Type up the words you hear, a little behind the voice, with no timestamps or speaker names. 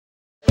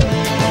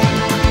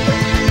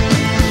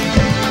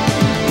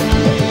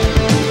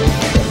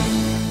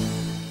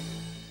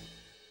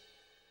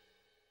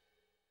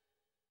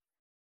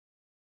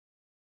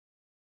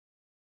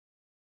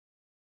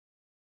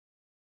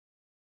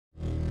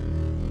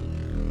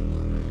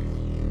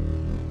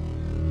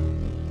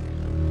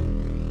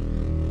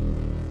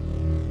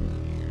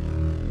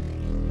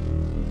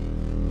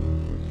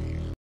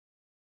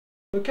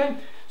Okay,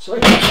 so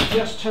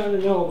just turn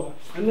an elbow,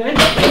 and then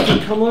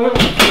you come over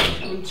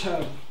and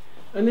turn.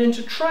 And then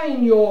to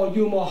train your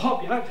Yiu Ma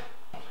Hop Yat,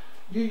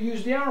 you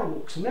use the arrow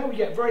walks, and now we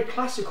get very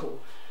classical.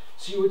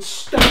 So you would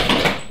step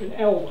an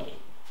elbow.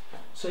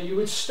 So you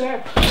would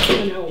step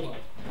an elbow.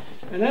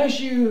 And as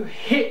you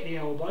hit the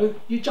elbow,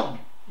 you jump,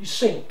 you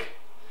sink.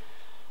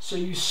 So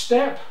you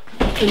step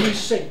and you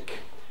sink.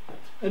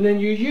 And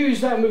then you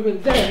use that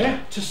movement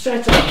there to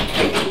set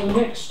up your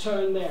next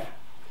turn there.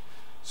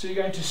 So you're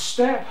going to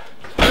step,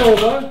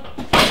 elbow,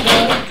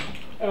 turn,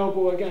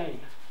 elbow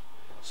again.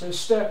 So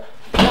step,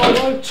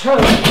 elbow,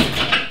 turn,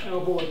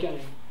 elbow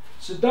again.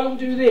 So don't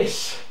do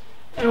this,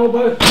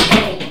 elbow,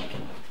 elbow.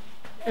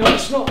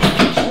 It's not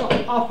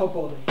upper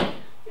body,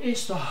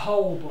 it's the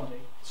whole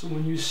body. So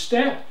when you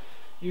step,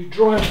 you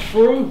drive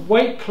through,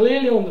 weight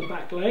clearly on the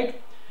back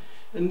leg,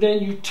 and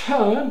then you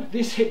turn,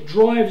 this hip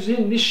drives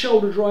in, this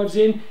shoulder drives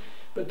in,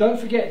 but don't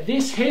forget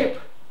this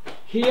hip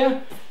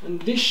here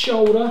and this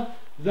shoulder,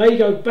 they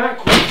go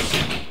backwards.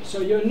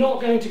 So you're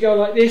not going to go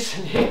like this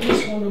and hit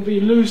this one and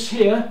be loose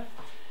here,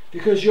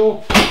 because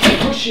you're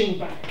pushing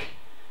back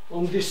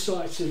on this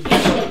side. So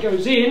this side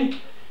goes in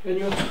and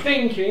you're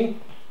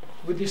thinking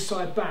with this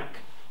side back.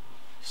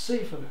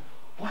 Sifu,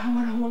 why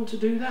would I want to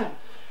do that?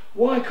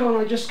 Why can't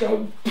I just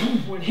go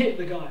and hit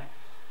the guy?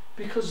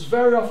 Because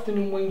very often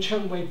in Wing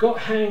Chun we've got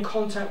hand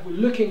contact, we're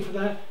looking for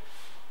that,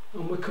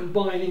 and we're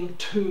combining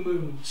two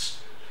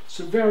movements.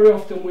 So very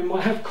often we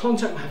might have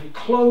contact, might have your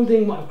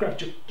clothing, might have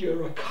grabbed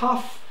your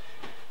cuff,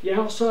 the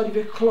outside of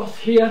your cloth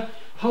here,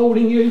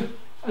 holding you,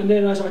 and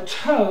then as I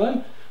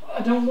turn,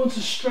 I don't want to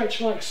stretch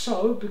like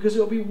so because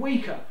it'll be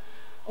weaker.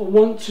 I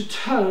want to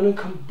turn and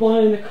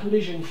combine the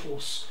collision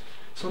force.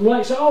 So I'm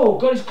like, oh,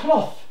 got his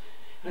cloth,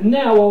 and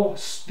now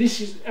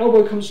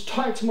elbow comes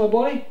tight to my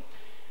body,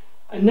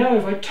 and now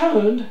if I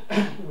turned,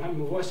 I'm having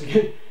my voice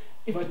again,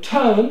 if I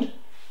turned,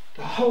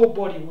 the whole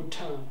body would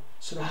turn.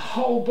 So the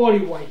whole body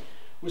weight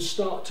would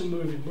start to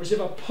move him. Whereas if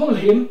I pull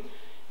him,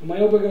 and my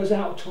elbow goes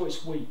out until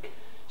it's weak.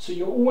 So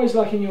you're always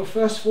like in your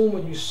first form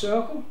when you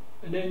circle,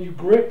 and then you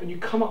grip, and you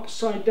come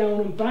upside down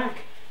and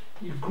back,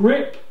 you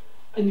grip,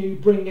 and you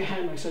bring your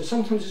hand like so.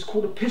 Sometimes it's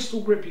called a pistol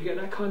grip, you get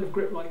that kind of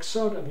grip like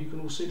so. You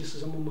can all see this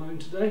as I'm on my own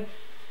today.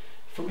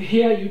 From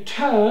here you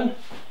turn,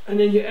 and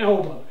then your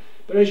elbow.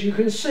 But as you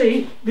can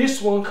see,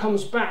 this one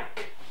comes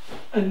back,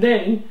 and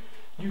then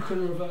you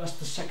can reverse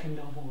the second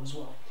elbow as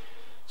well.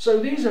 So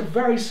these are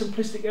very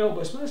simplistic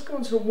elbows, but let's go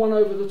on to the one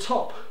over the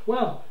top.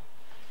 Well,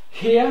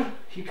 here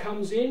he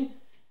comes in,